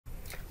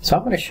So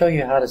I'm going to show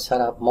you how to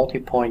set up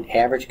multi-point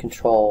average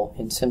control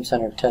in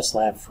SimCenter Test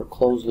Lab for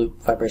closed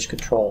loop vibration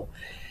control.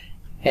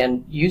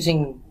 And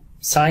using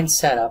Sign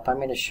Setup, I'm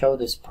going to show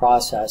this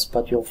process,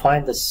 but you'll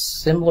find the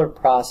similar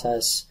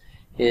process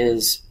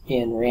is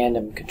in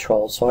random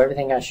control. So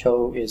everything I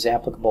show is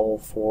applicable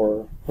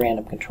for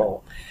random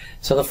control.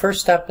 So the first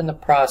step in the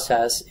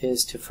process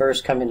is to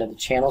first come into the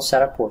channel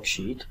setup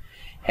worksheet.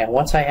 And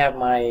once I have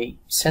my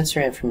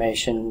sensor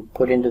information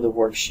put into the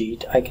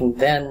worksheet, I can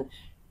then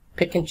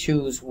pick and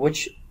choose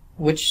which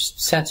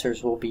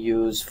sensors will be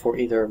used for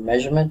either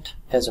measurement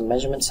as a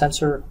measurement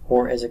sensor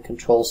or as a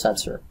control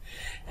sensor.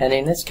 And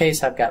in this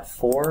case, I've got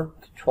 4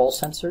 control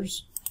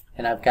sensors,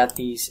 and I've got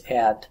these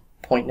at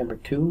point number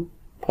 2,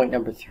 point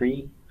number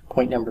 3,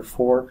 point number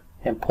 4,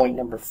 and point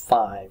number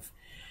 5.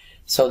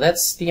 So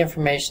that's the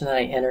information that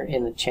I enter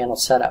in the channel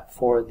setup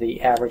for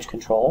the average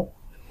control.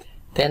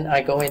 Then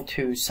I go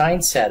into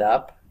Sign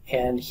Setup,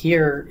 and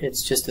here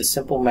it's just a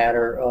simple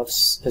matter of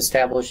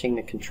establishing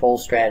the control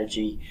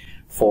strategy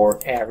for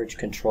average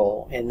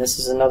control. And this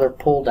is another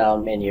pull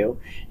down menu,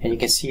 and you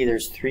can see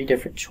there's 3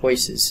 different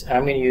choices.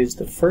 I'm going to use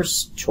the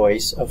first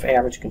choice of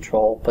average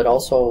control, but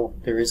also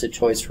there is a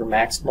choice for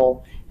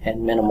maximal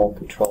and minimal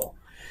control.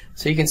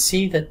 So you can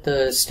see that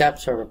the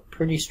steps are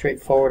pretty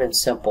straightforward and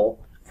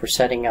simple for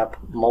setting up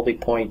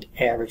multi-point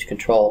average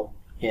control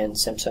in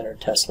SimCenter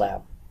Test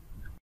Lab.